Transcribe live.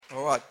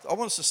All right, I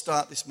want us to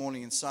start this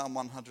morning in Psalm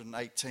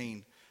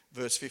 118,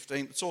 verse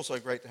 15. It's also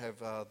great to have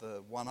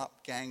the One Up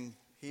gang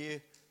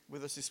here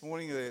with us this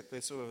morning.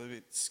 They're sort of a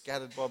bit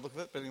scattered by the look of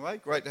it, but anyway,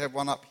 great to have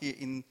One Up here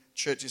in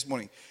church this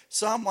morning.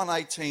 Psalm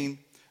 118,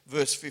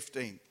 verse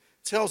 15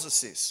 tells us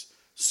this: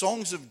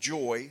 songs of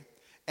joy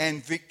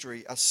and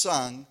victory are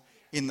sung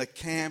in the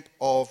camp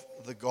of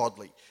the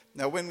godly.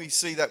 Now, when we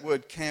see that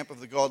word camp of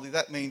the godly,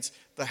 that means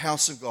the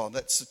house of God.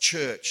 That's the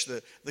church,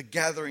 the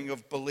gathering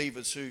of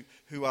believers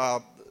who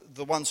are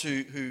the ones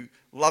who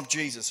love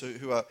Jesus,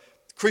 who are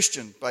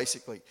Christian,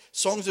 basically.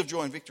 Songs of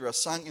joy and victory are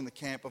sung in the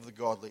camp of the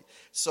godly.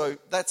 So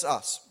that's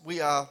us. We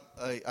are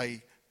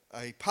a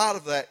part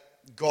of that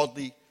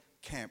godly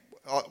camp.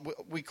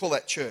 We call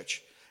that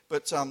church.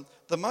 But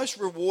the most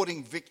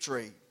rewarding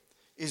victory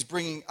is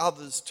bringing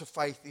others to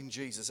faith in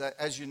Jesus.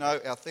 As you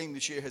know, our theme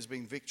this year has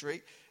been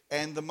victory.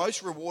 And the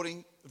most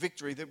rewarding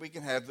victory that we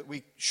can have, that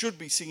we should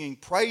be singing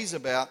praise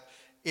about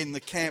in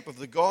the camp of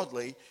the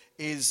godly,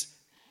 is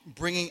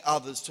bringing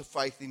others to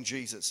faith in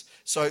Jesus.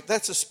 So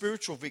that's a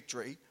spiritual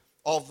victory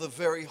of the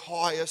very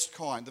highest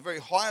kind. The very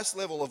highest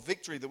level of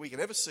victory that we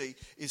can ever see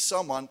is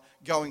someone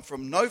going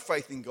from no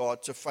faith in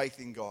God to faith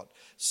in God.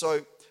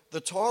 So the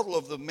title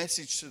of the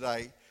message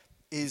today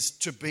is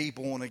To Be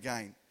Born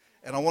Again.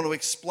 And I want to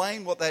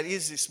explain what that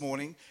is this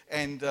morning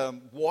and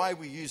why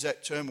we use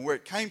that term and where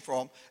it came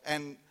from.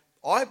 And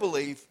I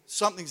believe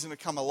something's going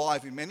to come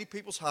alive in many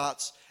people's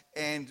hearts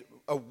and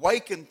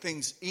awaken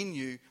things in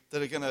you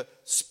that are going to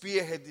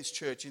spearhead this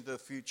church into the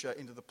future,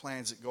 into the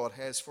plans that God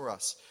has for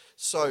us.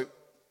 So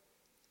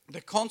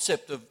the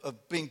concept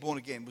of being born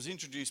again was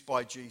introduced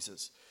by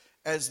Jesus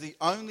as the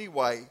only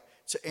way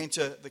to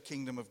enter the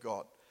kingdom of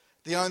God.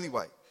 The only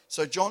way.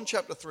 So John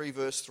chapter 3,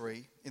 verse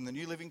 3 in the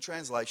New Living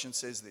Translation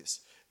says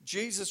this: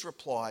 Jesus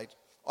replied,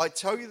 "I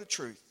tell you the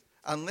truth,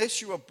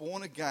 unless you are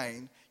born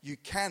again, you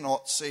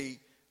cannot see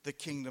the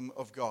kingdom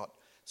of God."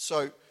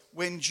 So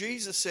when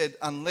Jesus said,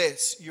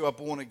 unless you are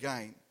born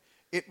again,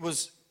 it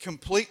was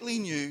completely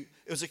new.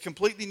 It was a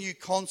completely new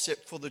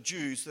concept for the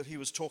Jews that he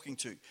was talking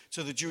to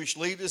the Jewish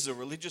leaders, the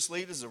religious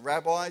leaders, the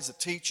rabbis, the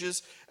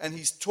teachers, and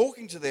he's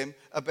talking to them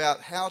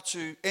about how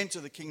to enter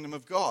the kingdom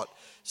of God.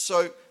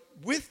 So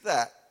with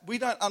that, we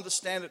don't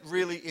understand it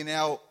really in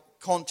our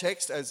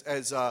context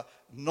as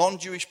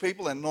non-Jewish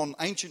people and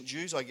non-ancient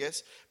Jews, I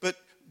guess, but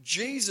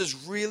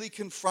Jesus really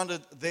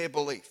confronted their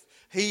belief.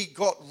 He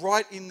got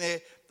right in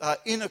their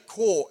inner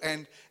core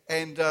and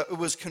it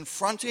was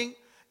confronting,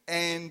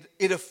 and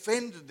it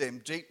offended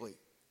them deeply.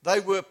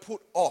 They were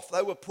put off.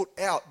 They were put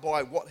out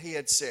by what he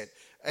had said.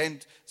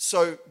 And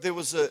so there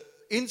was an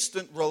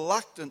instant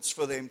reluctance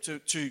for them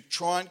to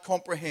try and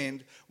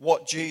comprehend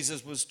what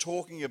Jesus was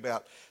talking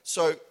about.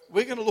 So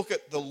we're going to look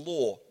at the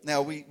law.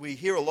 Now, we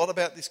hear a lot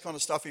about this kind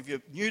of stuff. If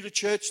you're new to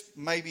church,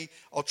 maybe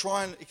I'll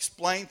try and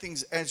explain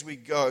things as we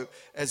go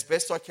as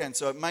best I can.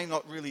 So it may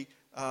not really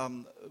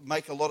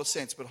make a lot of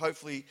sense, but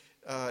hopefully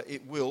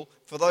it will.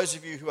 For those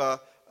of you who are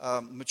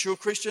mature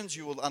Christians,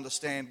 you will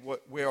understand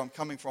where I'm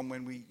coming from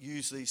when we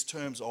use these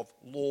terms of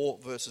law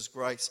versus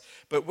grace.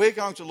 But we're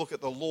going to look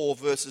at the law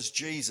versus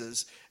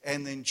Jesus,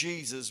 and then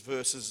Jesus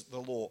versus the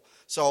law.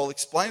 So I'll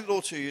explain it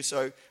all to you.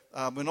 So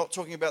we're not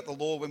talking about the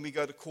law when we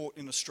go to court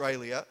in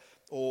Australia,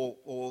 or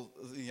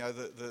you know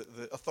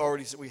the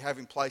authorities that we have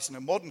in place in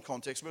a modern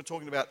context. We're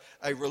talking about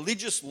a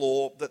religious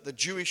law that the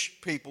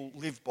Jewish people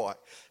lived by.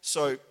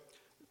 So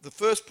the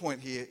first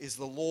point here is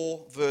the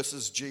law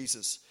versus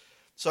Jesus.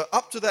 So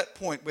up to that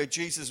point where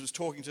Jesus was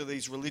talking to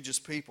these religious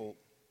people,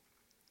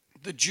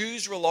 the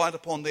Jews relied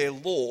upon their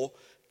law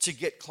to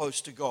get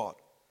close to God.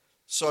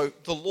 So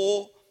the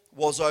law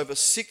was over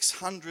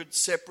 600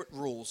 separate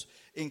rules,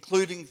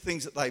 including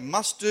things that they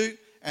must do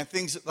and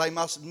things that they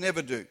must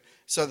never do.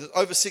 So there's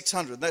over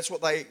 600. That's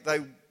what they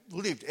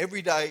lived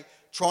every day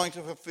trying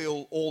to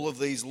fulfill all of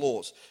these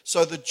laws.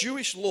 So the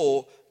Jewish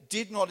law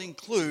did not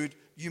include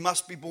you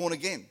must be born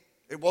again.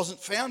 It wasn't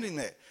found in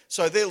there.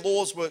 So their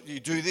laws were, you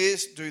do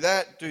this, do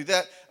that,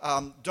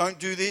 don't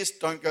do this,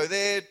 don't go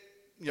there,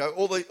 you know,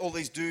 all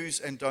these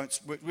do's and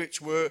don'ts,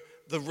 which were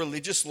the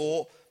religious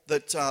law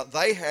that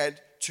they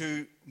had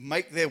to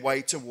make their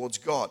way towards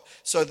God.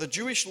 So the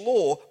Jewish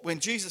law, when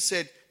Jesus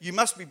said, you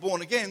must be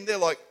born again, they're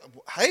like,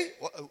 hey,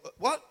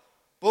 what?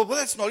 Well,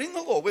 that's not in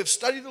the law. We've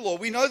studied the law.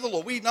 We know the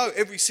law. We know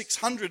every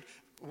 600,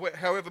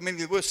 however many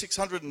there were,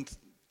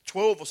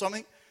 612 or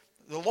something,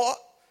 the lot.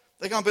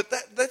 They're going, but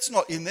that's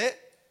not in there.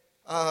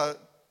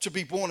 To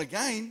be born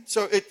again.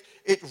 So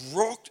it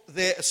rocked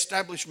their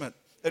establishment.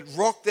 It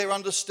rocked their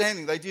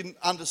understanding. They didn't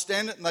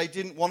understand it and they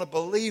didn't want to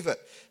believe it.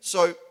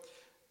 So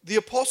the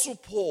Apostle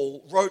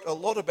Paul wrote a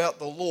lot about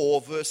the law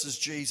versus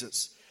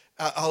Jesus.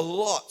 A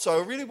lot. So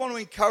I really want to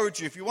encourage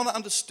you, if you want to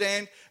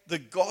understand the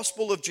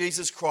gospel of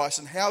Jesus Christ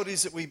and how it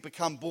is that we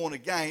become born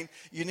again,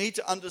 you need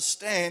to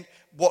understand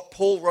what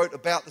Paul wrote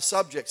about the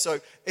subject. So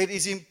it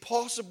is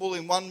impossible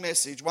in one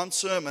message, one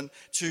sermon,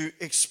 to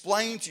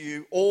explain to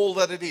you all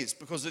that it is,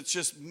 because it's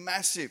just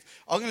massive.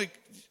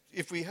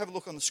 If we have a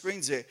look on the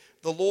screens there,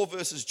 the law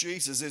versus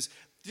Jesus is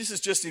This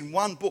is just in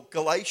one book,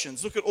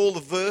 Galatians. Look at all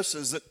the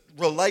verses that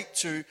relate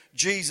to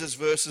Jesus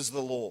versus the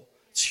law.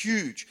 It's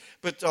huge.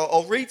 But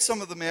I'll read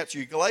some of them out to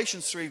you.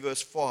 Galatians 3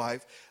 verse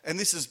 5. And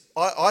this is,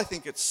 I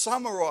think it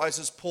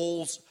summarizes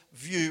Paul's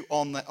view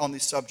on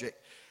this subject.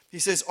 He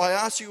says, I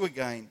ask you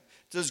again,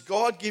 does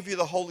God give you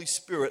the Holy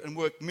Spirit and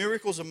work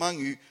miracles among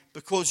you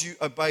because you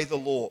obey the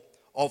law?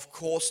 Of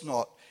course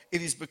not.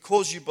 It is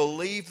because you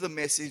believe the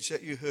message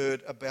that you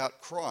heard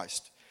about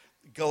Christ.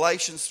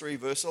 Galatians 3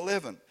 verse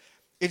 11.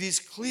 It is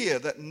clear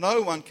that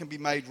no one can be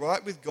made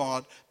right with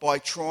God by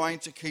trying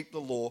to keep the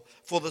law,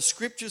 for the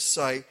scriptures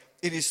say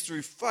it is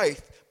through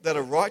faith that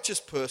a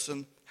righteous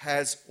person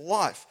has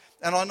life.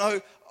 And I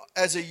know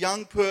as a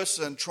young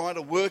person trying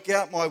to work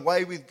out my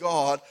way with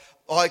God,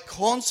 I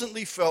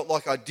constantly felt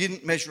like I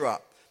didn't measure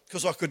up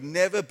because I could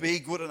never be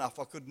good enough.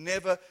 I could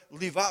never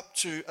live up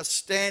to a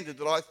standard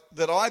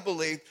that I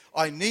believed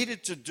I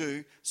needed to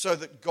do so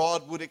that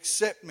God would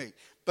accept me.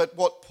 But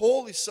what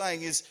Paul is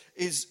saying is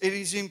it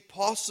is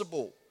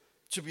impossible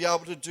to be able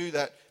to do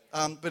that,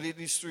 but it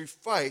is through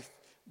faith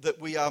that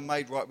we are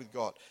made right with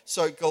God.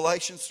 So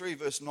Galatians 3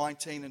 verse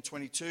 19 and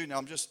 22.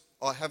 Now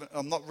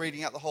I'm not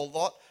reading out the whole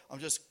lot. I'm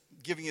just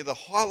giving you the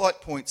highlight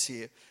points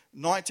here.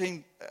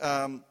 19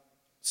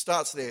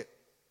 starts there.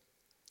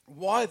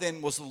 Why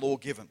then was the law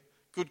given?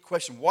 Good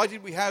question. Why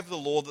did we have the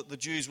law that the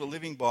Jews were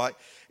living by?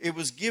 It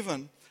was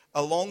given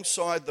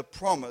alongside the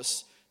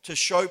promise to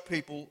show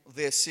people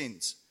their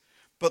sins.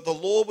 But the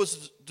law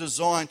was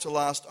designed to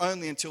last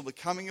only until the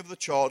coming of the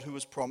child who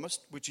was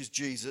promised, which is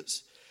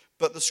Jesus.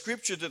 But the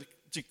scripture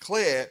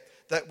declare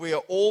that we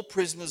are all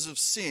prisoners of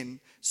sin,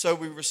 so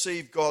we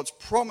receive God's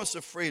promise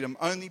of freedom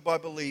only by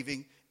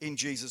believing in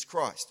Jesus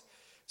Christ.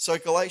 So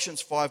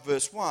Galatians 5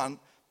 verse 1,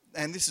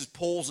 and this is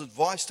Paul's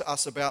advice to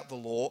us about the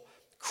law,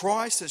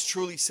 Christ has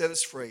truly set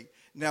us free.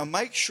 Now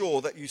make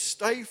sure that you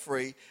stay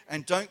free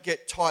and don't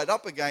get tied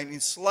up again in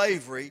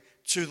slavery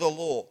to the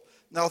law.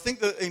 Now, I think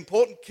the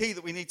important key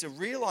that we need to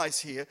realize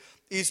here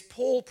is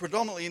Paul,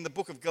 predominantly in the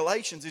book of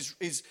Galatians,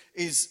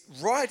 is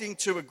writing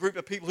to a group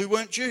of people who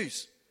weren't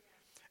Jews.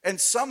 And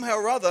somehow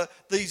or other,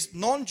 these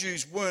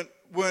non-Jews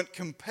weren't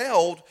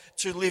compelled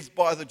to live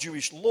by the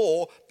Jewish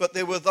law, but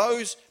there were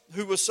those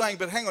who were saying,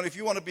 but hang on, if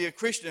you want to be a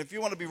Christian, if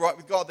you want to be right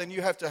with God, then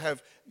you have to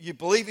you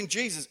believe in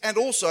Jesus and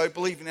also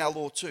believe in our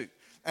law too.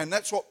 And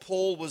that's what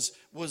Paul was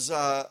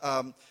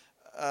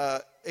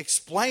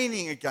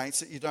explaining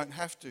against, that you don't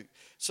have to.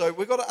 So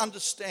we've got to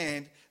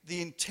understand the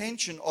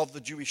intention of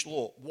the Jewish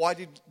law. Why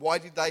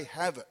did they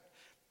have it?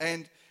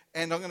 And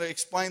I'm going to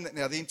explain that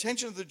now. The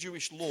intention of the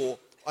Jewish law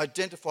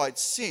identified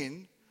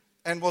sin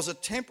and was a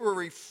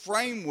temporary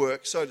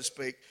framework, so to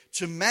speak,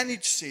 to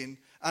manage sin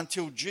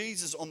until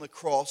Jesus on the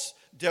cross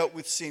dealt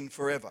with sin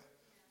forever.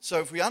 So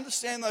if we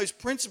understand those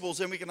principles,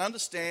 then we can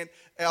understand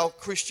our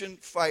Christian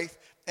faith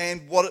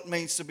and what it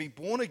means to be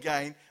born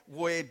again,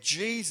 where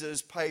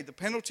Jesus paid the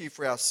penalty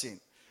for our sin.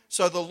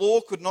 So the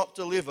law could not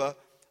deliver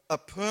a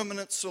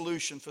permanent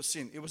solution for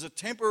sin. It was a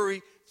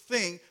temporary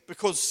thing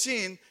because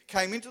sin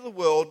came into the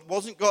world,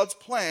 wasn't God's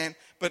plan,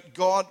 but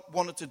God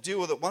wanted to deal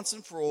with it once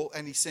and for all,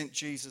 and he sent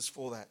Jesus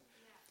for that.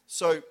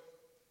 So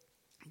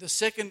the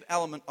second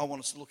element I want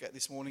us to look at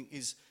this morning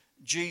is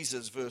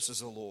Jesus versus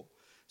the law.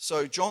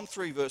 So John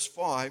 3 verse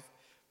 5,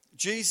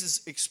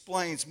 Jesus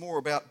explains more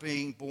about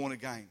being born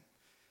again.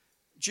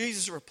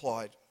 Jesus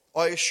replied,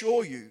 I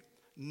assure you,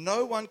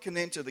 no one can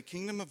enter the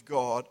kingdom of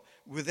God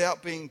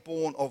without being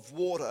born of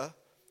water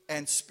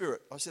and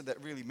spirit. I said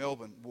that really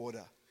Melbourne,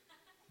 water.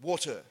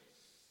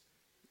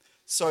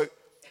 So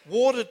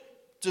water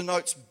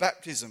denotes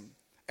baptism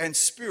and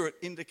spirit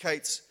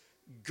indicates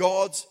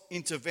God's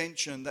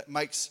intervention that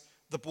makes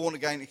the born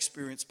again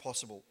experience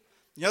possible.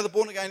 You know, the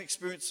born again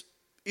experience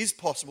is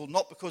possible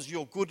not because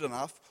you're good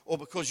enough or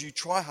because you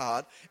try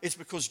hard. It's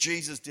because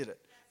Jesus did it.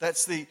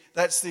 That's the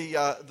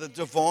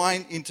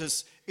divine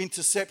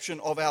interception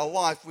of our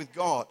life with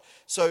God.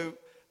 So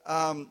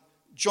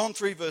John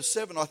 3 verse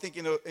 7, I think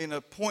in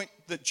a point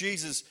that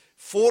Jesus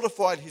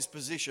fortified his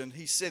position,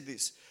 he said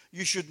this,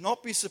 you should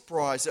not be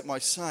surprised at my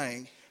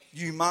saying,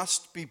 you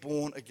must be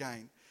born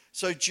again.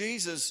 So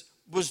Jesus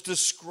was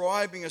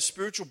describing a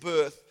spiritual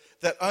birth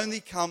that only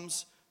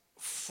comes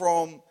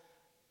from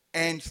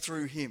and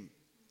through him.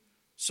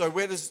 So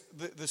where does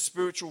the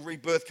spiritual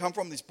rebirth come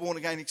from, this born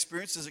again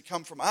experience? Does it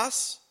come from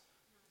us?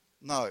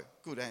 No.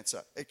 Good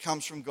answer. It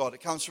comes from God.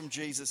 It comes from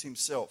Jesus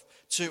himself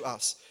to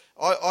us.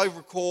 I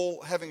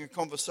recall having a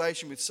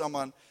conversation with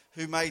someone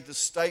who made the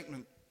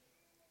statement,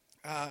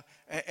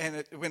 and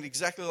it went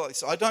exactly like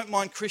this. I don't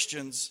mind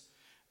Christians,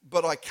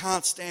 but I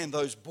can't stand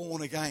those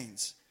born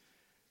agains.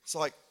 It's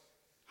like,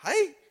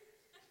 hey,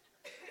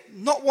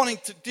 not wanting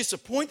to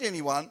disappoint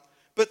anyone,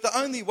 but the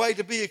only way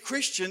to be a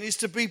Christian is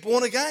to be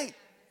born again.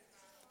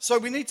 So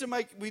we need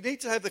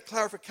to have the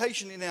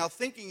clarification in our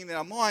thinking, in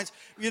our minds.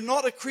 You're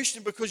not a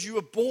Christian because you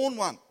were born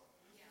one.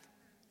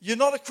 You're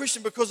not a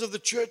Christian because of the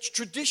church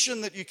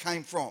tradition that you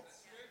came from.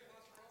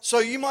 So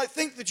you might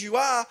think that you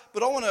are,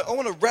 but I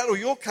want to rattle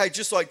your cage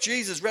just like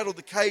Jesus rattled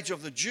the cage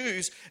of the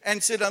Jews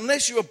and said,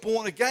 unless you are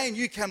born again,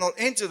 you cannot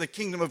enter the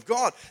kingdom of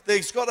God.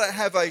 There's got to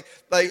have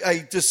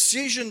a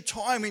decision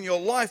time in your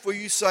life where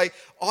you say,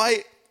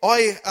 I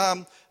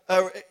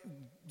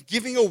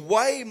giving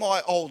away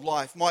my old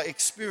life, my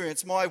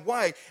experience, my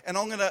way, and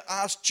I'm going to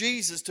ask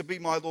Jesus to be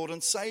my Lord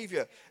and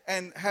Savior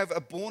and have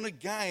a born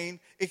again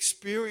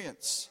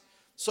experience.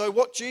 So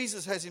what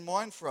Jesus has in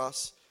mind for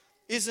us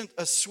isn't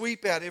a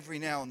sweep out every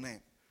now and then.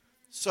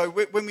 So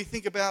when we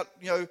think about,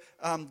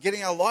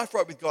 getting our life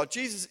right with God,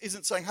 Jesus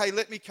isn't saying, hey,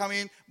 let me come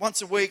in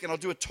once a week and I'll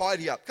do a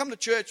tidy up. Come to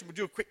church and we'll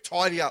do a quick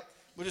tidy up.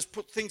 We'll just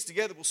put things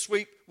together. We'll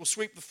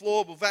sweep the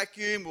floor. We'll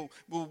vacuum.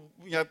 We'll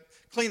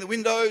clean the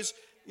windows.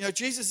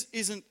 Jesus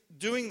isn't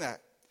doing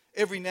that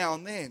every now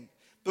and then.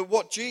 But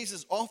what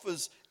Jesus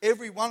offers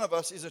every one of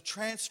us is a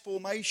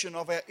transformation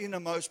of our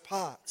innermost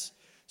parts.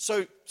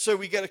 So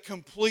we get a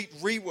complete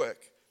rework,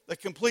 a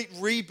complete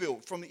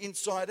rebuild from the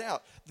inside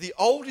out. The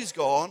old is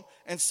gone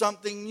and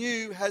something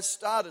new has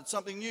started.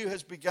 Something new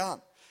has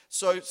begun.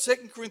 So 2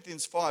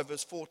 Corinthians 5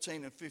 verse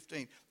 14 and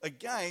 15.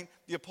 Again,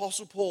 the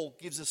Apostle Paul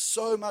gives us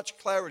so much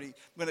clarity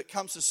when it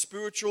comes to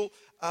spiritual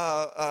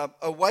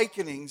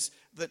awakenings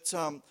that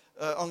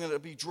I'm going to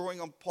be drawing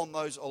upon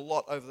those a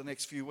lot over the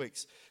next few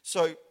weeks.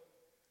 So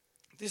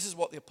this is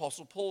what the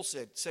Apostle Paul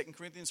said. 2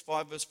 Corinthians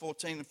 5 verse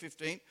 14 and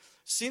 15.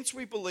 Since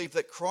we believe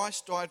that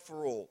Christ died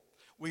for all,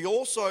 we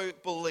also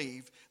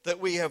believe that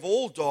we have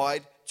all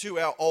died to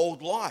our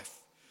old life.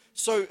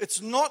 So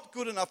it's not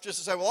good enough just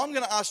to say, well, I'm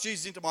going to ask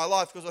Jesus into my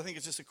life because I think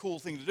it's just a cool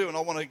thing to do and I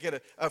want to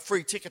get a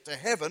free ticket to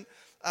heaven.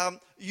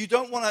 You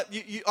don't want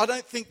to. I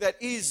don't think that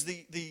is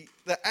the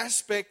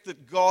aspect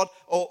that God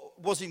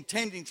was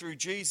intending through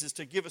Jesus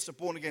to give us a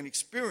born again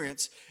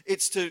experience.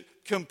 It's to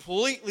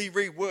completely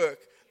rework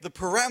the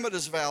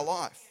parameters of our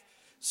life.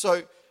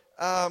 So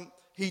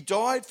he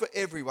died for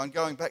everyone.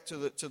 Going back to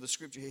the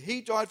scripture here, he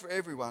died for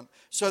everyone,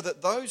 so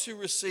that those who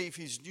receive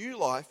his new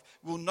life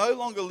will no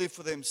longer live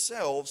for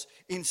themselves.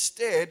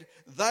 Instead,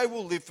 they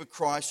will live for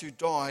Christ, who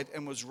died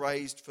and was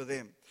raised for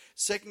them.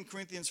 2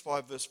 Corinthians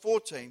 5 verse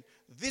 14.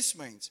 This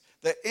means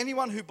that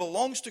anyone who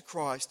belongs to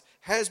Christ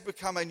has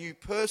become a new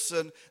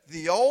person.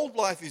 The old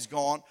life is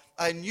gone.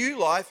 A new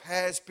life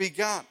has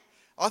begun.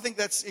 I think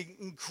that's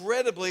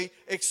incredibly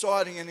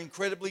exciting and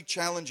incredibly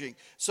challenging.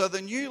 So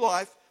the new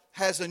life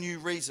has a new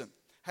reason,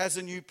 has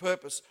a new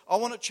purpose. I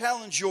want to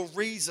challenge your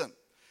reason.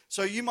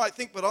 So you might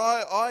think, but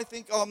I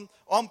think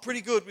I'm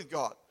pretty good with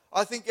God.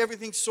 I think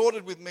everything's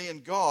sorted with me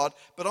and God.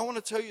 But I want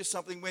to tell you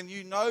something. When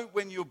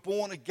you're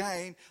born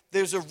again,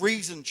 there's a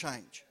reason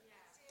change.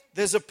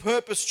 There's a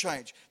purpose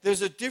change.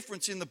 There's a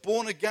difference in the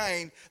born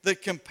again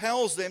that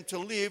compels them to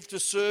live to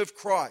serve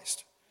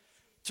Christ,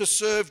 to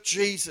serve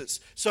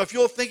Jesus. So if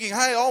you're thinking,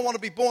 hey, I want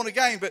to be born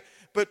again,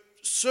 but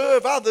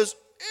serve others,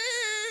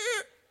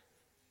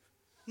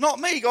 not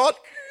me, God,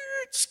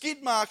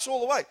 skid marks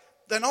all the way.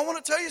 Then I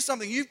want to tell you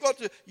something.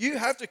 You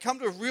have to come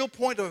to a real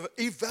point of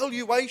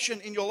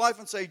evaluation in your life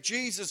and say,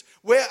 Jesus,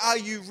 where are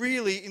you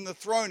really in the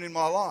throne in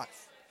my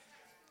life?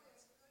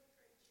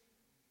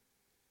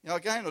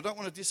 Again, I don't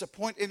want to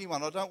disappoint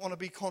anyone. I don't want to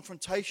be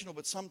confrontational,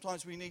 but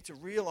sometimes we need to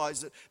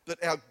realize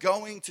that our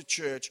going to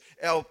church,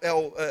 our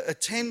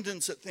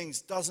attendance at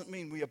things doesn't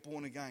mean we are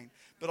born again.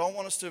 But I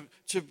want us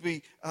to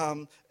be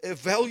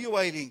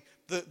evaluating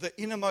the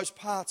innermost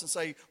parts and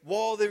say,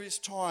 while there is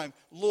time,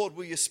 Lord,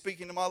 will you speak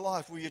into my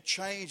life? Will you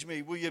change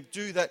me? Will you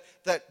do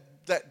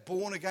that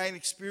born again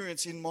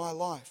experience in my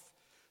life?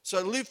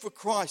 So live for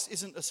Christ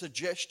isn't a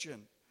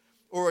suggestion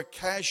or a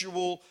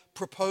casual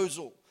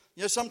proposal.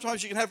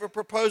 Sometimes you can have a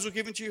proposal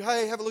given to you.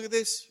 Hey, have a look at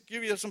this.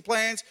 Give you some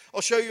plans.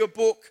 I'll show you a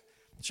book.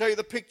 Show you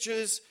the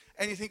pictures.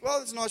 And you think, well,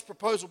 that's a nice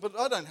proposal, but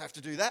I don't have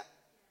to do that.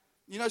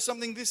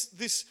 Something,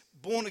 this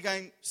born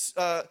again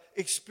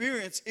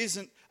experience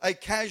isn't a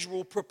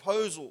casual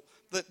proposal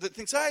that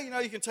thinks, hey,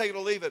 you can take it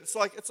or leave it. It's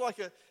like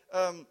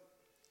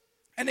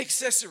an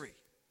accessory.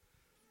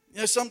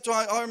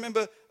 Sometimes I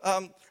remember,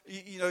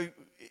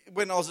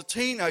 when I was a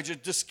teenager,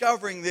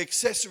 discovering the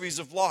accessories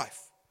of life.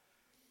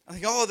 I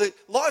think,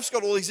 life's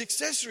got all these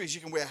accessories. You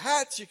can wear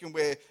hats, you can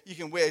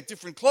wear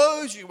different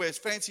clothes, you can wear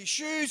fancy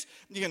shoes,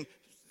 you can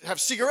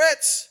have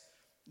cigarettes,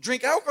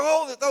 drink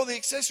alcohol. They were the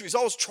accessories.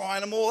 I was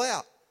trying them all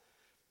out.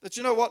 But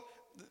you know what?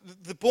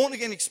 The born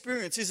again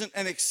experience isn't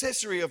an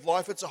accessory of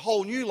life, it's a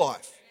whole new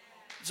life.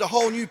 It's a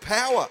whole new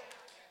power.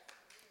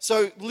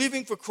 So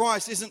living for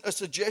Christ isn't a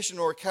suggestion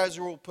or a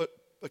casual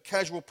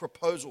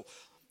proposal.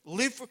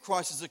 Live for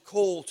Christ is a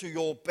call to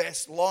your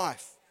best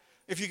life.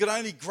 If you could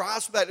only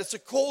grasp that, it's a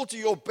call to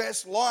your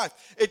best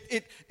life.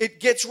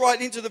 It gets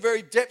right into the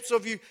very depths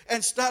of you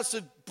and starts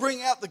to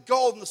bring out the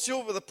gold and the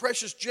silver, the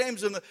precious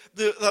gems and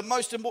the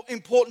most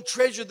important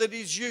treasure that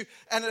is you.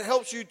 And it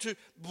helps you to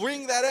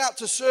bring that out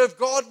to serve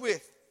God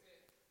with.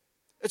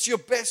 It's your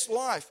best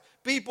life.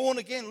 Be born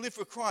again, live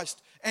for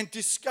Christ, and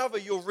discover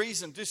your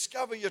reason,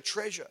 discover your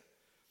treasure.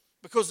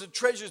 Because the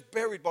treasure's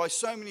buried by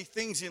so many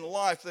things in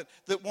life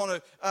that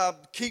want to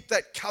keep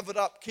that covered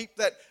up, keep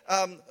that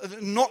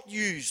not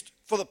used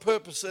for the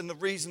purpose and the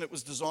reason it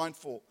was designed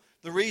for.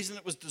 The reason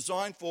it was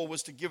designed for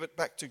was to give it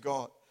back to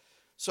God.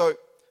 So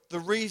the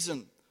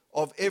reason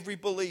of every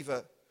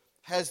believer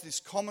has this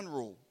common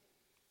rule.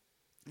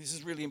 This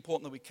is really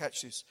important that we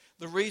catch this.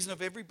 The reason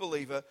of every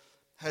believer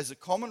has a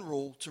common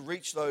rule to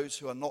reach those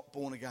who are not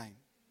born again.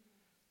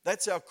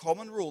 That's our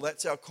common rule.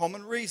 That's our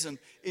common reason,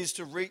 is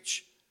to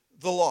reach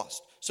the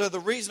lost. So the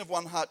reason of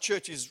One Heart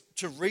Church is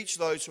to reach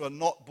those who are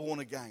not born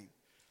again.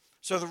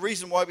 So the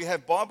reason why we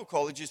have Bible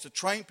college is to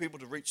train people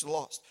to reach the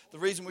lost. The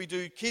reason we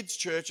do kids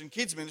church and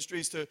kids ministry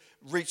is to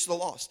reach the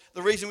lost.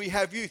 The reason we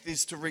have youth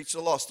is to reach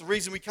the lost. The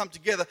reason we come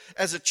together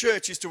as a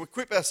church is to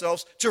equip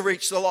ourselves to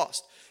reach the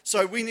lost.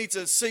 So we need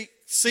to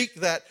seek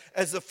that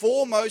as the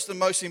foremost and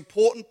most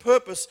important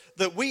purpose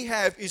that we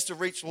have, is to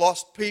reach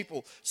lost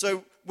people.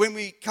 So when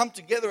we come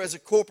together as a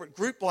corporate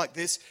group like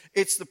this,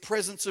 it's the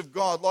presence of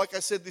God. Like I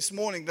said this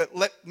morning, that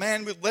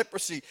man with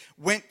leprosy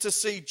went to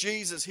see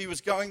Jesus. He was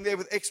going there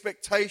with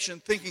expectation,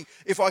 thinking,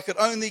 if I could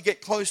only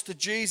get close to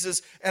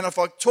Jesus, and if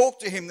I talk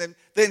to him,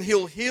 then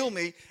he'll heal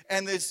me.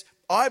 And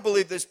I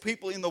believe there's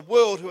people in the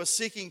world who are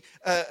seeking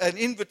an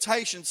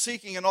invitation,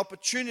 seeking an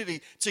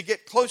opportunity to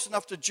get close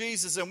enough to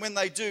Jesus, and when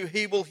they do,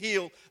 he will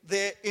heal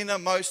their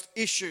innermost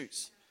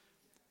issues.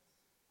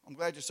 I'm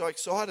glad you're so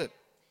excited.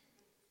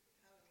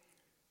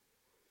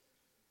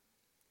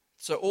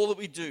 So all that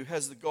we do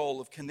has the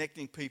goal of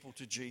connecting people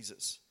to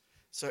Jesus.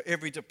 So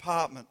every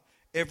department,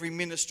 every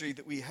ministry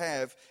that we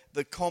have,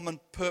 the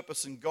common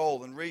purpose and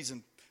goal and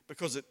reason,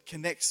 because it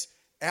connects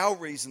our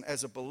reason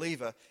as a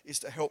believer, is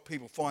to help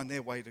people find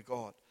their way to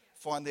God,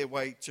 find their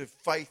way to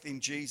faith in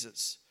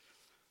Jesus.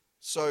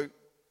 So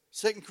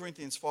 2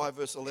 Corinthians 5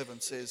 verse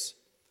 11 says,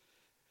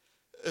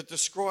 it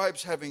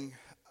describes having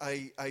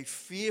a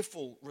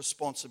fearful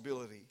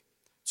responsibility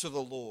to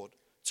the Lord,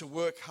 to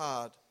work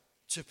hard,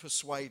 to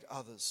persuade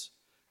others.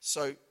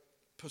 So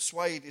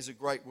persuade is a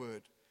great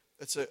word.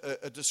 It's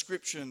a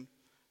description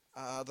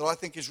that I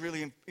think is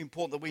really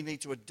important, that we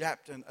need to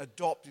adapt and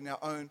adopt in our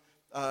own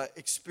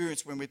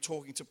experience when we're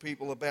talking to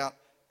people about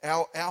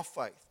our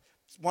faith.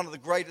 One of the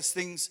greatest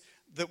things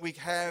that we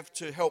have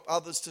to help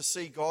others to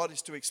see God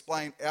is to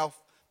explain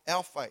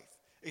our faith,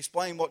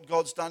 explain what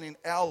God's done in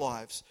our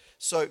lives.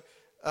 So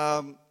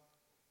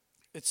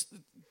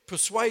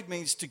persuade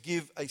means to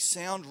give a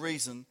sound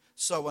reason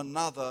so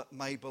another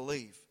may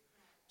believe.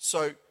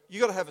 So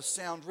you've got to have a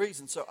sound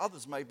reason so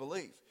others may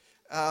believe.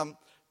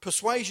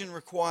 Persuasion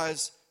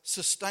requires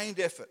sustained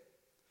effort,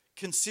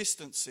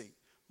 consistency,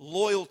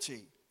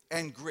 loyalty,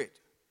 and grit,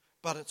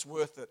 but it's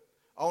worth it.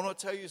 I want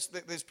to tell you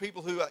that there's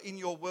people who are in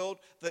your world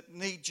that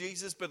need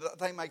Jesus, but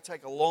they may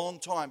take a long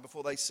time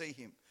before they see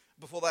him,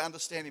 before they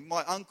understand him.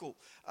 My uncle,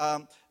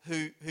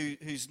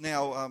 who's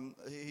now,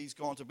 he's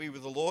gone to be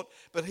with the Lord,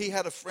 but he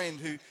had a friend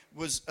who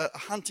was a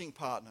hunting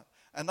partner,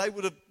 and they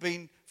would have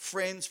been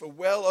friends for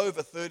well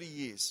over 30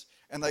 years.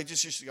 And they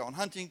just used to go on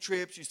hunting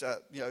trips, used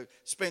to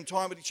spend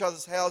time at each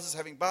other's houses,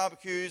 having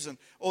barbecues and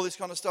all this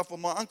kind of stuff. Well,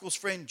 my uncle's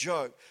friend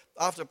Joe,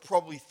 after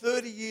probably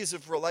 30 years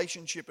of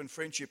relationship and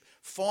friendship,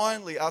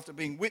 finally, after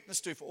being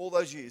witnessed to for all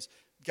those years,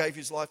 gave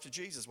his life to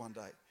Jesus one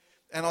day.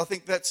 And I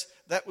think that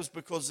was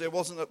because there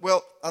wasn't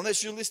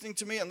unless you're listening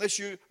to me, unless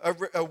you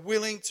are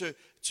willing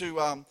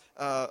to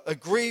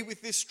agree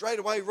with this straight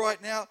away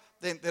right now,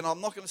 then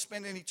I'm not going to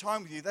spend any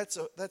time with you. That's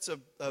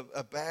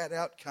a bad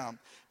outcome.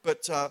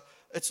 But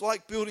it's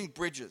like building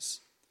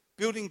bridges.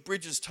 Building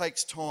bridges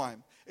takes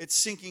time. It's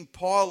sinking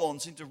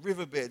pylons into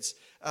riverbeds.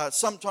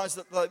 Sometimes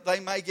they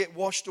may get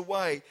washed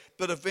away,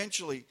 but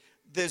eventually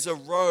there's a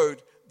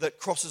road that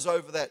crosses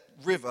over that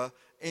river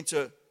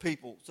into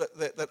people,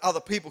 that other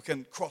people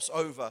can cross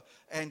over.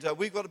 And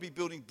we've got to be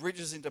building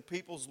bridges into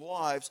people's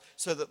lives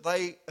so that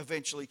they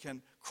eventually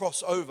can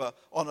cross over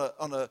on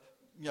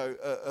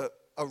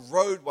a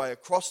roadway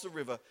across the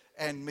river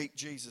and meet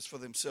Jesus for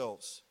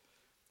themselves.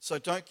 So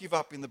don't give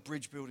up in the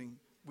bridge building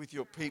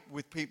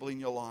with people in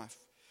your life.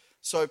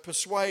 So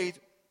persuade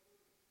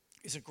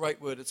is a great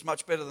word. It's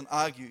much better than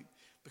argue,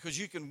 because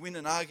you can win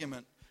an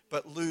argument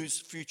but lose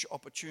future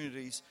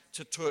opportunities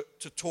to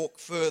talk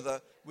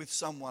further with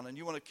someone. And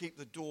you want to keep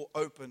the door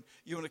open.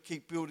 You want to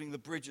keep building the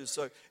bridges.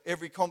 So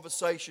every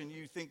conversation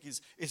you think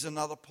is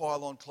another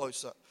pylon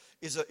closer,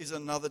 is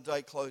another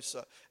day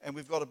closer. And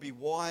we've got to be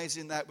wise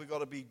in that. We've got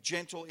to be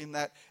gentle in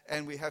that.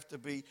 And we have to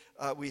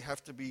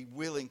be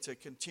willing to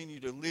continue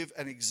to live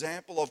an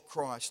example of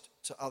Christ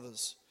to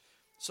others.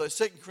 So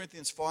 2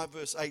 Corinthians 5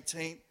 verse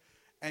 18,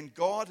 and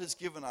God has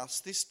given us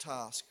this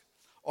task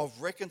of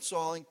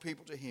reconciling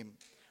people to him.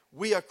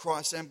 We are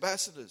Christ's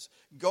ambassadors.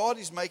 God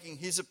is making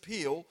his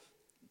appeal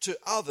to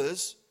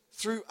others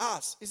through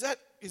us. Is that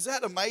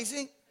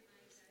amazing?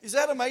 Is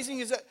that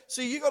amazing?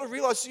 See, you've got to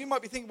realize, so you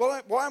might be thinking,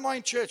 why am I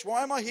in church?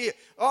 Why am I here?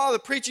 Oh, the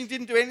preaching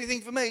didn't do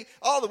anything for me.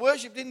 Oh, the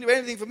worship didn't do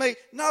anything for me.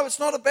 No, it's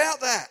not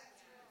about that.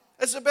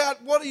 It's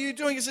about, what are you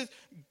doing? It says,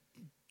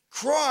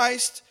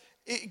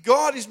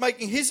 God is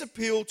making his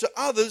appeal to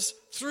others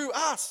through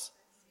us.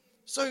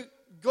 So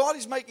God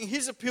is making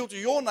his appeal to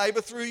your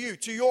neighbor through you,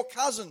 to your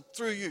cousin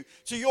through you,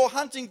 to your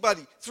hunting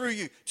buddy through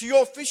you, to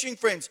your fishing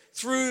friends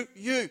through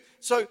you.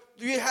 So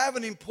you have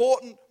an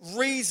important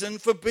reason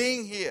for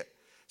being here.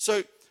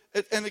 So,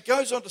 and it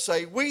goes on to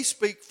say, we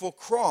speak for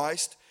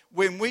Christ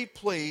when we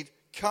plead,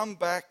 come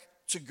back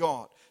to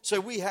God. So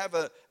we have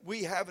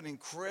an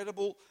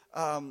incredible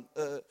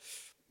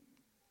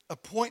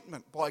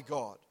appointment by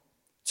God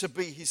to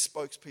be his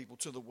spokespeople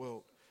to the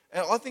world.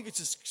 And I think it's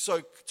just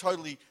so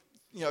totally,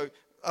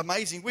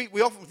 amazing.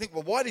 We often think,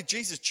 well, why did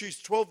Jesus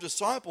choose 12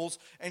 disciples?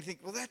 And think,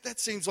 well, that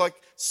seems like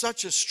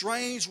such a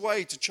strange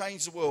way to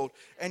change the world.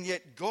 And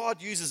yet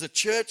God uses a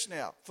church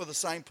now for the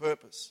same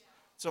purpose.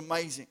 It's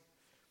amazing.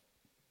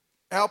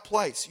 Our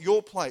place,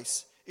 your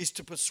place, is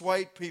to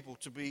persuade people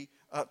to be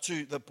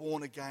to the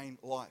born-again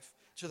life,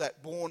 to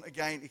that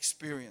born-again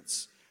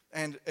experience.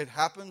 And it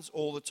happens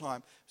all the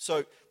time.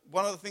 So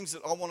one of the things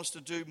that I want us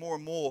to do more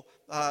and more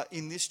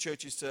in this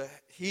church is to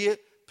hear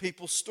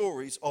people's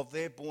stories of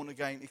their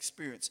born-again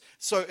experience.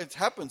 So it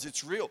happens,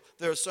 it's real.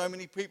 There are so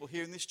many people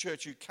here in this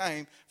church who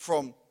came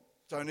from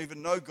don't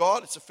even know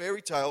God, it's a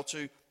fairy tale,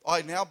 to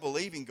I now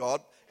believe in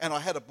God and I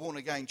had a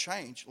born-again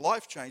change,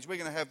 life change. We're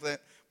going to have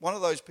that one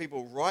of those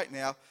people right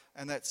now,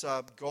 and that's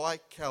Guy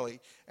Kelly,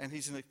 and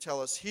he's going to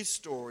tell us his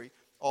story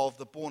of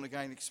the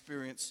born-again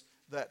experience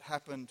that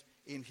happened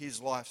in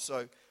his life.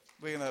 So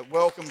we're going to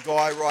welcome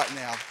Guy right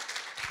now.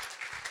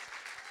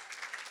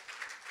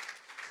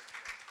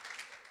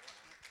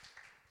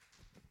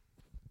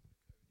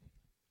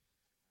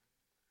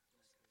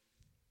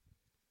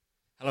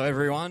 Hello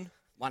everyone,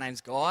 my name's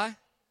Guy,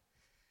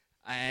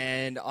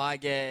 and I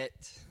get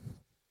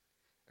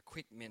a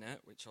quick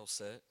minute, which I'll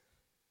set,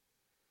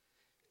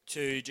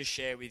 to just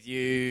share with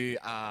you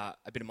a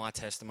bit of my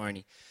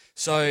testimony.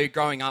 So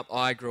growing up,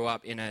 I grew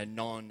up in a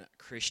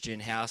non-Christian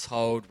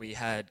household. We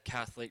had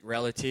Catholic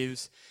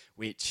relatives,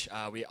 which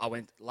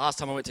last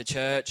time I went to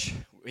church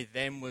with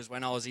them was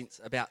when I was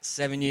about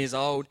 7 years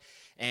old,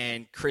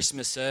 and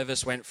Christmas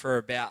service went for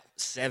about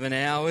 7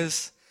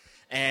 hours,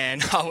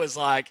 and I was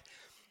like,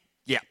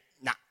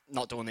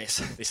 not doing this.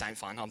 This ain't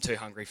fun. I'm too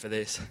hungry for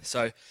this.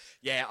 So,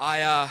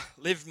 I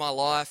lived my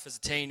life as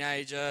a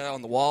teenager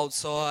on the wild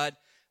side,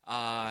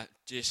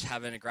 just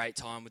having a great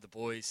time with the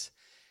boys.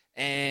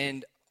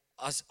 And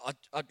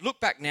I'd look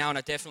back now and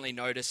I definitely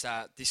noticed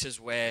that this is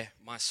where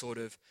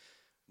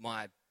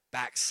my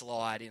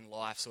backslide in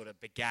life sort of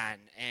began.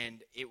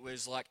 And it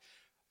was like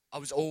I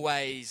was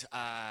always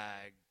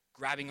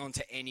grabbing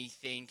onto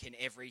anything and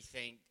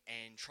everything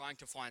and trying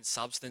to find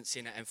substance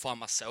in it and find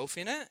myself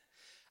in it.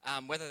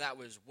 Whether that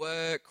was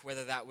work,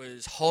 whether that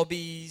was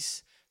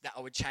hobbies that I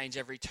would change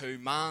every 2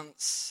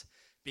 months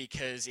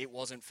because it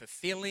wasn't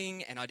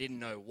fulfilling and I didn't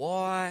know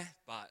why,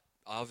 but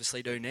I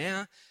obviously do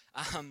now.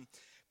 I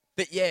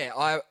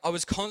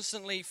was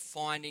constantly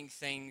finding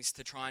things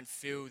to try and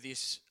fill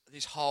this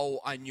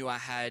hole I knew I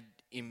had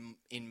in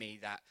me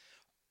that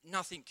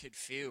nothing could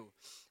fill.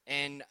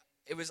 And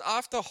it was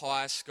after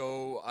high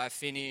school, I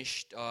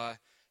finished,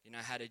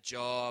 had a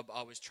job,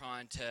 I was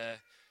trying to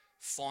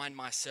find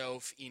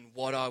myself in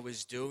what I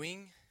was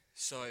doing.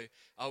 So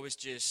I was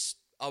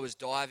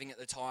diving at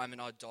the time,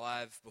 and I'd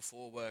dive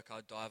before work,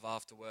 I'd dive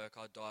after work,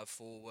 I'd dive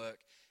for work,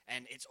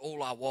 and it's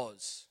all I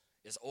was.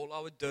 It's all I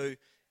would do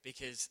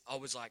because I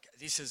was like,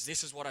 this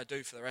is what I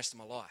do for the rest of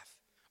my life.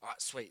 All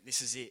right, sweet,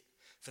 this is it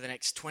for the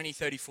next 20,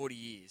 30, 40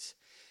 years.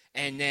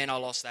 And then I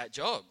lost that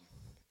job,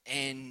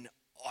 and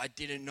I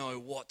didn't know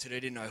what to do,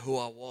 didn't know who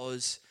I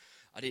was.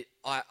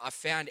 I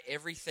found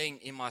everything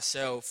in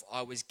myself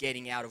I was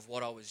getting out of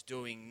what I was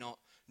doing, not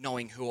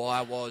knowing who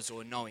I was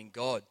or knowing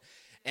God.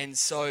 And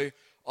so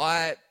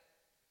I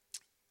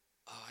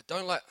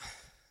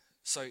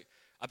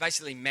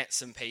basically met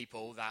some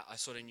people that I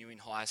sort of knew in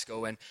high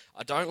school, and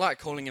I don't like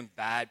calling them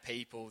bad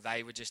people.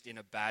 They were just in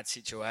a bad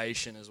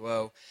situation as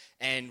well.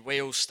 And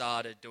we all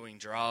started doing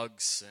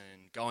drugs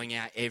and going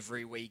out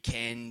every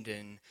weekend,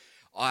 and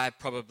I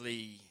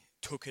probably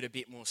took it a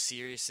bit more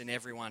serious than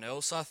everyone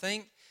else, I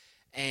think.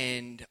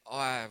 And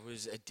I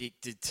was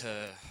addicted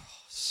to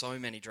so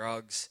many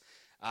drugs.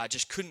 I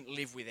just couldn't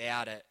live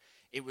without it.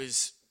 It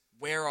was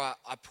where I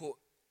put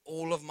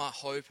all of my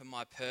hope and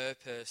my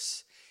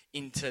purpose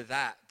into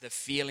that, the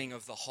feeling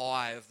of the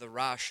high, of the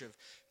rush, of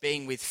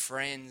being with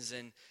friends.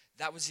 And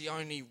that was the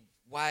only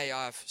way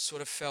I've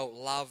sort of felt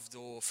loved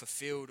or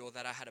fulfilled, or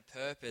that I had a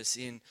purpose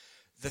in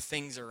the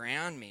things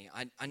around me.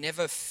 I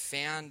never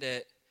found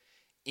it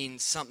in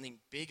something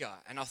bigger.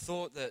 And I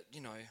thought that,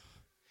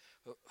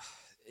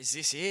 is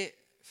this it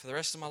for the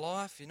rest of my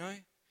life,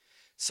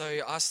 So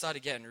I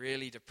started getting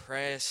really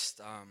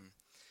depressed.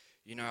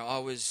 I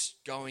was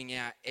going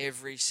out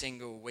every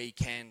single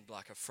weekend,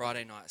 like a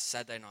Friday night, a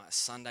Saturday night, a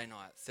Sunday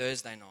night,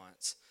 Thursday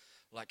nights.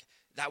 Like,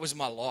 that was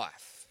my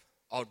life.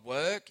 I'd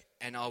work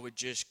and I would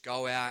just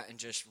go out and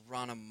just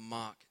run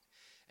amok.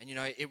 And,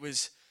 it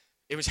was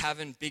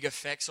having big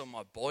effects on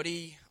my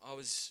body. I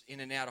was in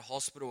and out of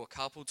hospital a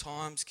couple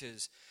times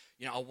because,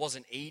 I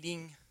wasn't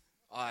eating.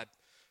 I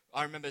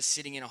remember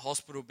sitting in a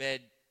hospital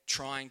bed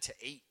trying to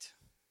eat.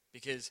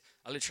 because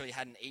I literally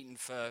hadn't eaten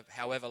for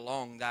however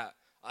long that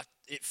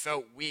it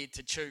felt weird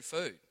to chew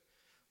food.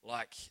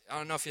 Like, I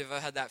don't know if you've ever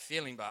had that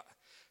feeling, but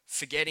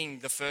forgetting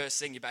the first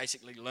thing you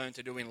basically learn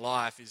to do in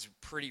life is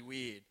pretty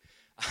weird.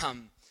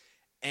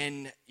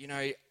 And,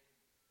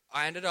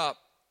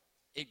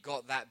 it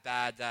got that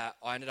bad that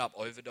I ended up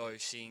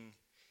overdosing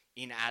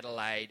in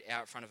Adelaide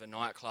out in front of a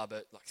nightclub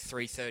at like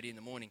 3:30 in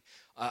the morning.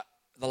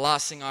 The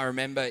last thing I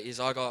remember is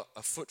I got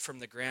a foot from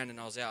the ground and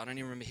I was out. I don't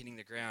even remember hitting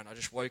the ground. I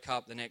just woke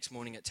up the next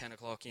morning at 10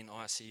 o'clock in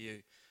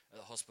ICU at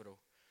the hospital.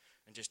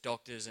 And just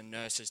doctors and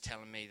nurses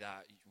telling me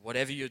that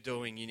whatever you're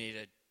doing, you need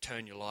to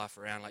turn your life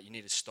around. Like, you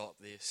need to stop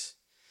this.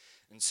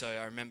 And so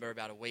I remember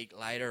about a week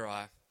later,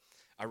 I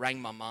rang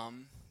my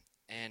mum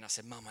and I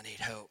said, "Mum, I need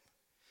help."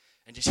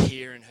 And just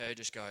hearing her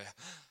just go,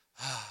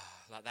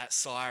 like that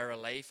sigh of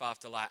relief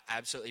after like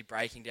absolutely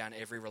breaking down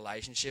every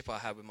relationship I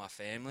had with my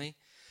family.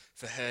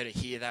 For her to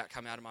hear that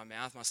come out of my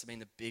mouth must have been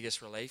the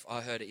biggest relief.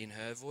 I heard it in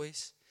her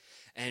voice.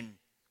 And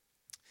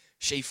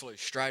she flew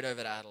straight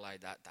over to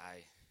Adelaide that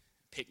day,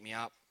 picked me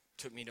up,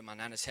 took me to my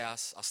nana's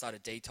house. I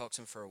started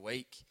detoxing for a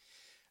week.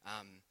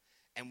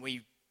 And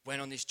we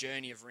went on this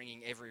journey of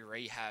ringing every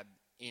rehab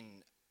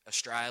in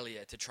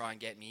Australia to try and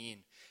get me in.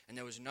 And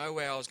there was no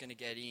way I was going to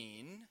get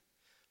in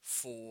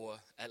for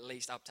at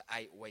least up to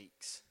 8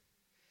 weeks.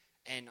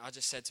 And I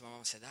just said to my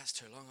mum, I said, "That's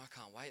too long. I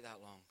can't wait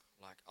that long.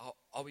 Like,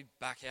 I'll be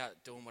back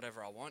out doing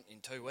whatever I want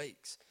in 2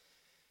 weeks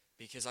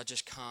because I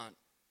can't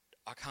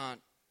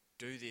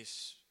do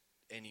this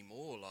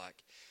anymore."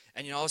 Like,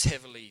 and I was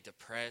heavily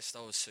depressed.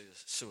 I was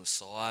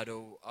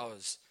suicidal. I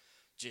was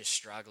just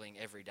struggling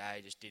every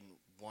day. Just didn't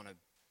want to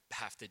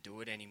have to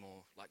do it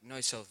anymore. Like, no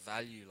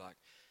self-value. Like,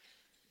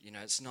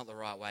 it's not the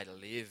right way to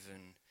live.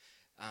 And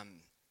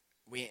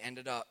we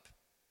ended up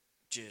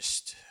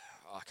just,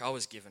 like, I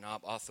was giving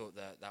up. I thought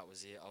that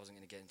was it. I wasn't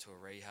going to get into a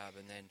rehab.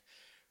 And then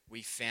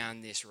we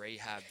found this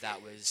rehab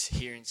that was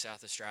here in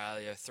South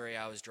Australia, 3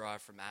 hours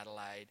drive from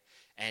Adelaide.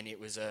 And it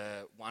was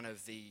one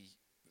of the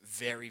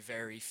very,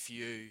 very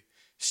few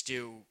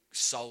still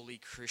solely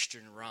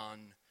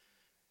Christian-run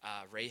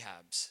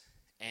rehabs.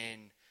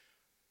 And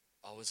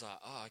I was like,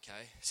 "Oh,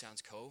 okay,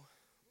 sounds cool.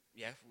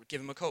 Yeah, we'll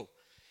give them a call."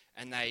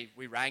 And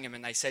we rang them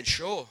and they said,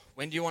 "Sure,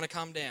 when do you want to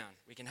come down?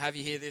 We can have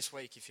you here this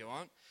week if you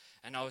want."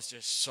 And I was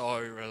just so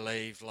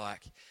relieved,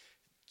 like,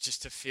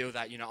 just to feel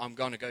that, I'm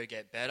going to go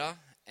get better.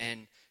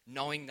 And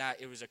knowing that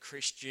it was a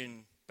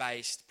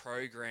Christian-based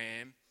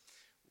program,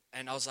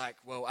 and I was like,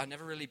 well, I've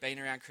never really been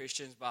around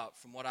Christians, but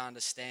from what I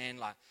understand,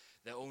 like,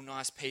 they're all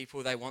nice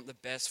people. They want the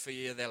best for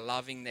you. They're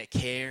loving. They're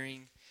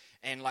caring.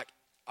 And, like,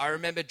 I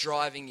remember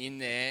driving in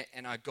there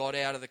and I got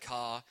out of the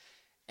car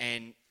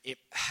and it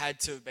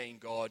had to have been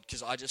God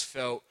because I just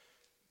felt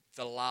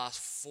the last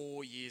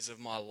 4 years of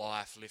my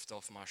life lift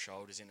off my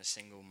shoulders in a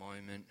single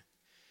moment.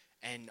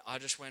 And I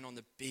just went on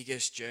the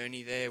biggest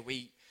journey there.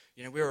 We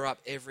were up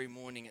every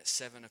morning at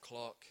 7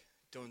 o'clock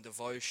doing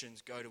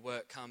devotions, go to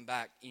work, come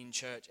back in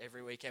church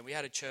every weekend. We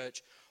had a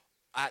church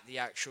at the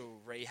actual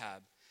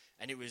rehab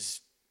and it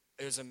was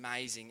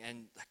amazing.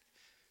 And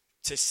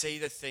to see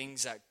the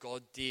things that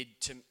God did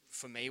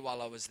for me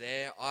while I was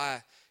there,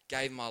 I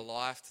gave my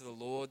life to the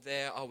Lord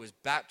there. I was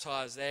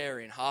baptized there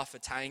in half a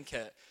tank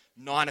at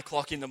 9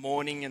 o'clock in the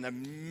morning in the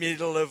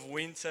middle of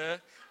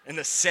winter in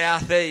the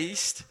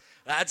southeast.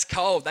 That's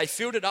cold. They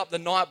filled it up the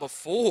night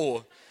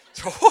before.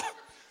 I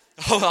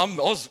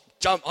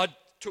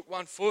took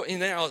 1 foot in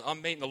there.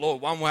 I'm meeting the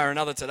Lord one way or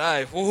another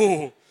today.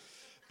 Ooh.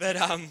 But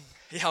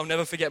I'll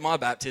never forget my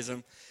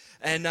baptism.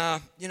 And, I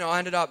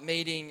ended up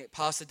meeting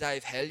Pastor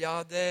Dave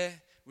Helyard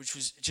there, which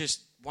was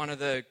just one of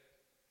the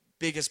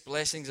biggest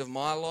blessings of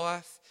my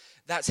life.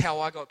 That's how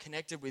I got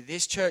connected with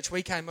this church.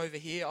 We came over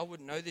here. I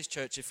wouldn't know this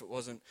church if it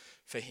wasn't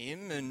for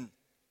him. And,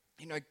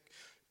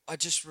 I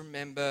just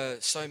remember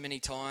so many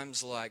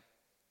times, like,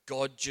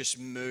 God just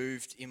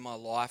moved in my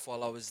life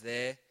while I was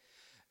there.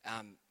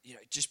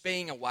 Just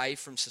being away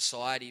from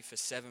society for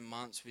 7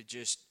 months with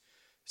just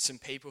some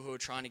people who are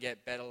trying to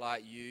get better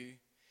like you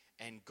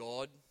and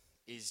God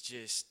is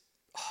just,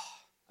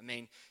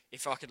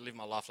 if I could live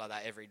my life like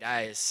that every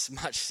day, it's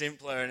much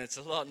simpler and it's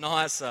a lot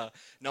nicer.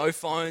 No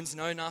phones,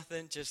 no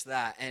nothing, just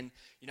that. And,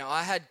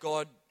 I had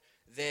God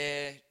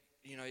there,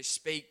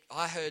 speak.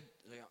 I heard,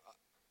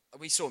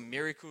 we saw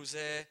miracles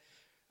there.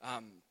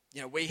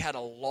 We had a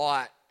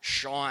light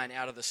shine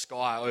out of the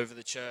sky over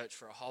the church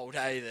for a whole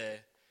day there.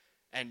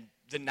 And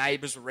the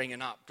neighbours were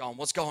ringing up, going,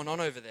 "What's going on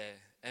over there?"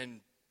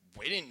 And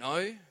we didn't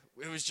know.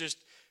 It was just,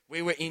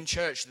 we were in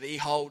church the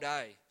whole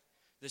day.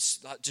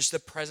 Just the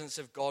presence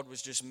of God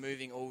was just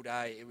moving all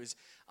day. It was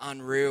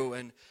unreal.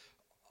 And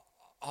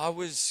I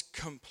was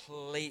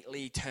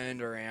completely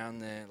turned around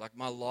there. Like,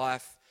 my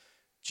life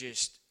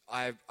just,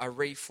 I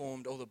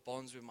reformed all the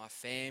bonds with my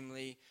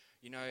family.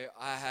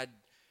 I had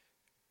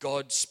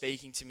God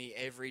speaking to me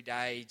every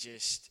day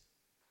just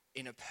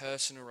in a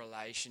personal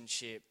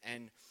relationship.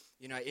 And,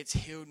 it's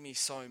healed me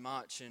so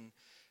much. And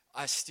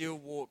I still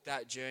walk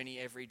that journey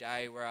every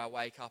day where I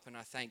wake up and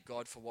I thank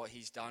God for what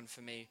he's done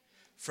for me.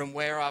 From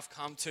where I've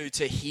come to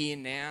here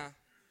now,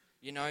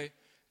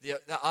 The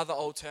other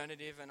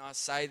alternative, and I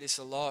say this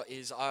a lot,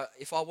 is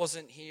if I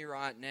wasn't here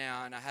right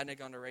now and I hadn't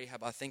gone to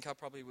rehab, I think I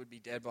probably would be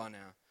dead by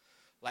now.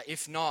 Like,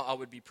 if not, I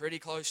would be pretty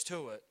close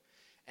to it.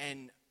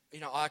 And,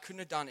 I couldn't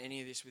have done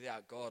any of this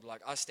without God.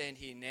 Like, I stand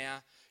here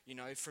now,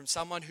 from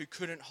someone who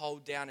couldn't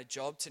hold down a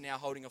job to now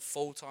holding a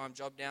full-time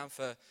job down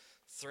for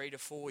 3 to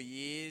 4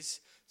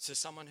 years, to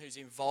someone who's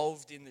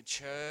involved in the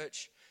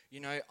church.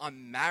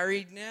 I'm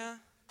married now.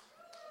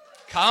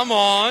 Come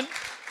on.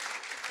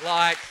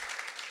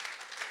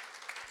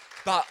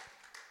 But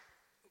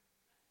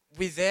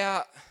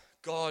without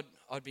God,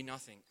 I'd be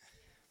nothing.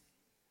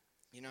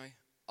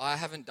 I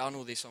haven't done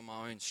all this on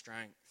my own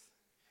strength.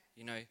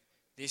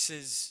 This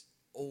has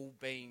all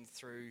been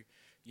through,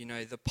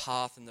 the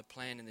path and the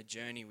plan and the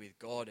journey with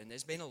God. And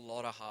there's been a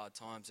lot of hard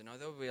times. And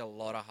there will be a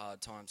lot of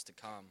hard times to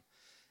come.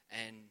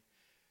 And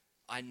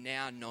I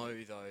now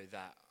know, though,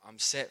 that I'm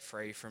set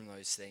free from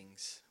those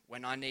things.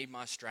 When I need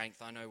my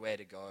strength, I know where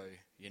to go,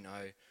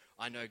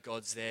 I know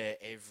God's there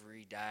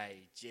every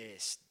day,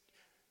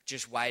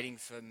 just waiting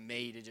for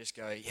me to just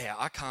go, yeah,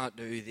 I can't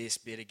do this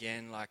bit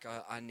again. Like,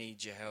 I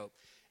need your help.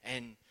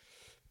 And,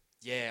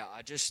 yeah,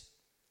 I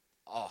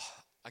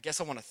guess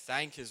I want to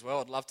thank as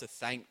well. I'd love to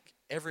thank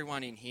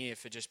everyone in here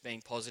for just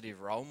being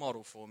positive role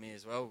model for me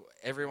as well.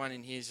 Everyone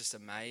in here is just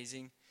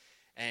amazing.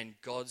 And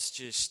God's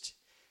just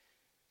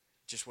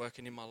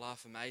working in my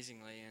life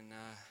amazingly. And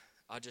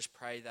I just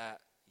pray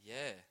that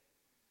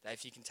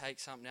if you can take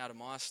something out of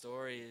my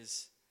story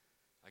is,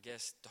 I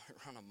guess, don't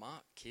run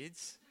amok,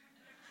 kids.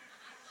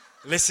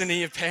 Listen to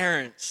your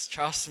parents,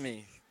 trust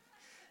me.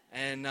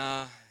 And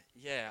I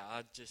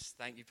just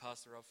thank you,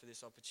 Pastor Rob, for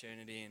this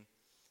opportunity. And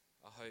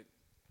I hope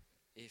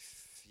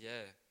if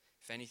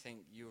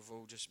anything, you have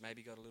all just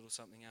maybe got a little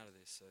something out of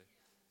this. So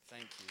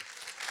thank you.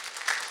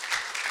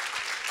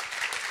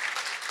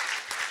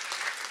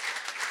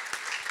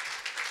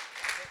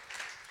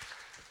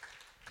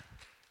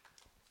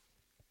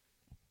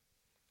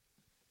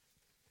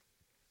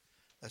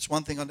 That's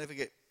one thing I never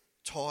get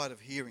tired of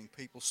hearing,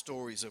 people's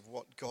stories of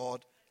what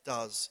God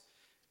does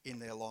in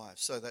their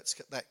lives. So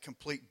that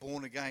complete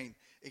born-again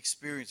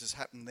experience has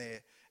happened there.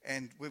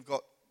 And we've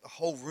got a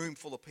whole room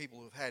full of people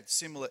who've had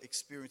similar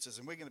experiences.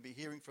 And we're going to be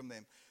hearing from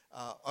them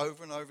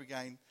over and over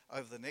again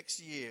over the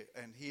next year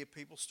and hear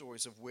people's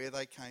stories of where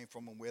they came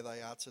from and where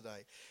they are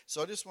today.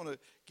 So I just want to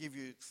give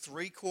you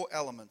 3 core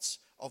elements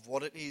of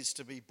what it is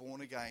to be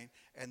born again.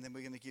 And then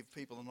we're going to give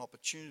people an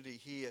opportunity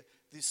here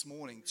this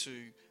morning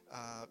to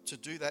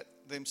do that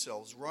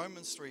themselves.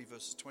 Romans 3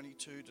 verses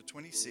 22 to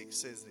 26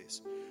 says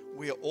this: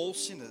 we are all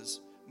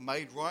sinners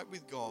made right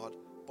with God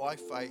by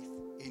faith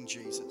in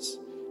Jesus.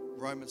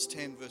 Romans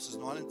 10 verses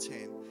 9 and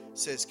 10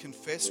 says,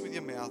 confess with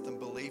your mouth and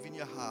believe in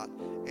your heart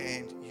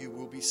and you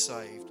will be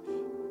saved.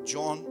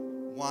 John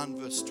 1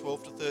 verse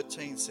 12 to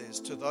 13 says,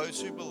 to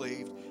those who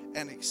believed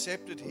and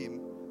accepted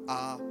him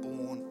are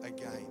born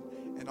again.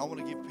 And I want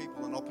to give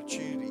people an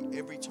opportunity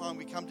every time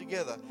we come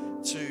together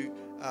to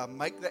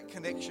make that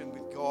connection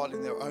with God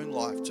in their own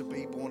life, to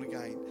be born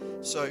again.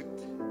 So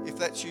if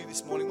that's you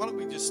this morning, why don't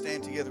we just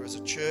stand together as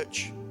a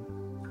church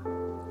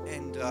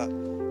and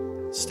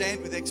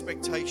stand with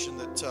expectation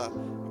that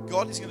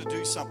God is going to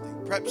do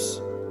something. Perhaps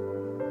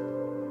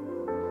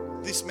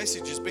this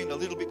message has been a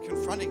little bit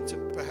confronting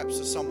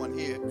to someone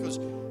here, because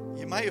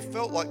you may have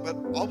felt like, but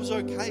I was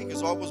okay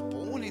because I was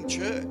born in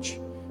church.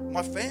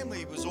 My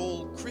family was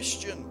all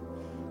Christian.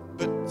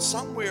 But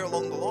somewhere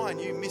along the line,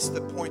 you missed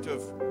the point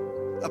of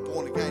a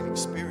born-again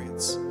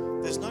experience.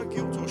 There's no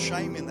guilt or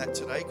shame in that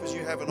today, because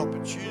you have an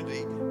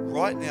opportunity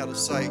right now to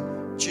say,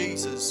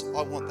 Jesus,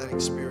 I want that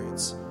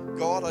experience.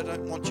 God, I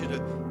don't want you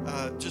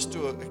to just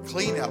do a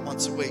clean out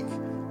once a week.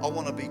 I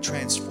want to be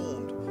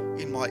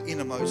transformed in my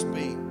innermost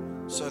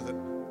being so that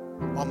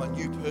I'm a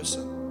new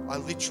person. I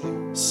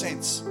literally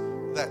sense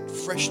that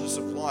freshness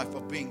of life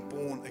of being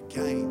born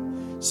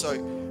again. So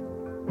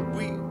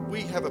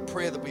we have a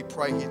prayer that we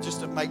pray here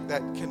just to make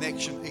that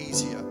connection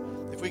easier.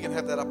 If we can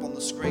have that up on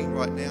the screen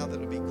right now, that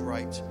would be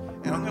great.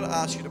 And I'm going to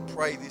ask you to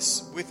pray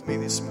this with me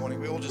this morning.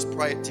 We all just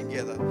pray it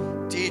together.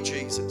 Dear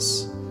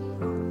Jesus,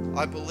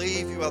 I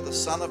believe you are the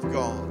Son of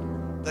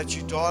God, that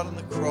you died on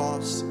the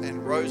cross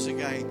and rose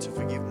again to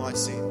forgive my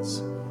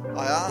sins.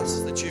 I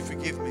ask that you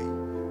forgive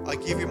me. I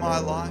give you my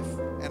life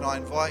and I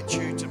invite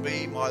you to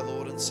be my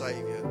Lord and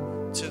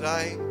Saviour.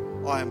 Today,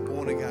 I am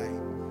born again.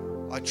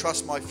 I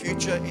trust my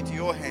future into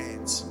your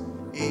hands.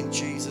 In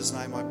Jesus'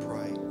 name I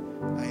pray.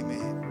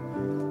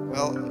 Amen.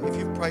 Well, if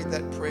you've prayed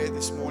that prayer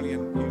this morning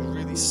and you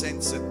really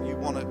sense that you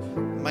want to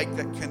make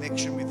that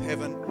connection with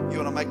heaven, you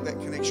want to make that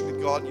connection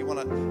with God, you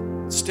want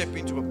to step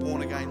into a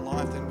born-again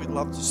life, then we'd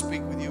love to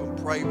speak with you and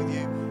pray with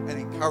you and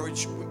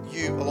encourage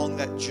you along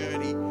that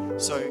journey.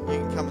 So you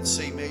can come and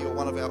see me or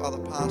one of our other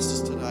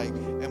pastors today,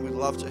 and we'd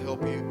love to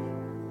help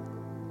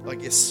you, I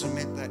guess,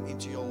 cement that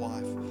into your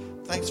life.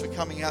 Thanks for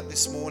coming out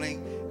this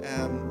morning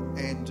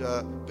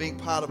and being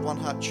part of One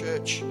Heart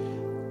Church.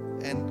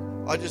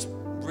 And I just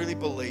really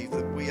believe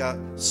that we are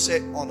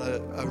set on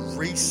a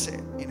reset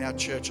in our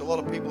church. A lot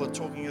of people are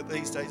talking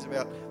these days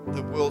about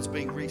the world's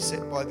being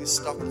reset by this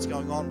stuff that's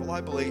going on. Well,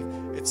 I believe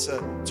it's a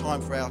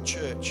time for our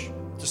church,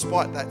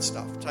 despite that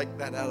stuff, take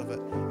that out of it.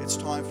 It's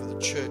time for the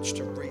church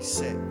to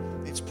reset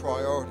its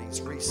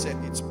priorities, reset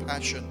its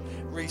passion,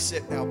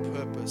 reset our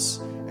purpose,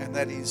 and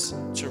that is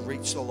to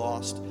reach the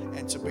lost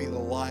and to be the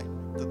light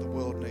that the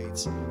world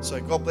needs. So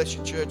God bless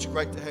you, church.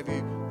 Great to have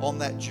you on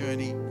that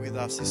journey with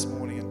us this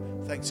morning.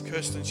 And thanks,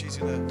 Kirsten. She's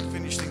going to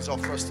finish things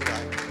off for us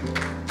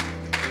today.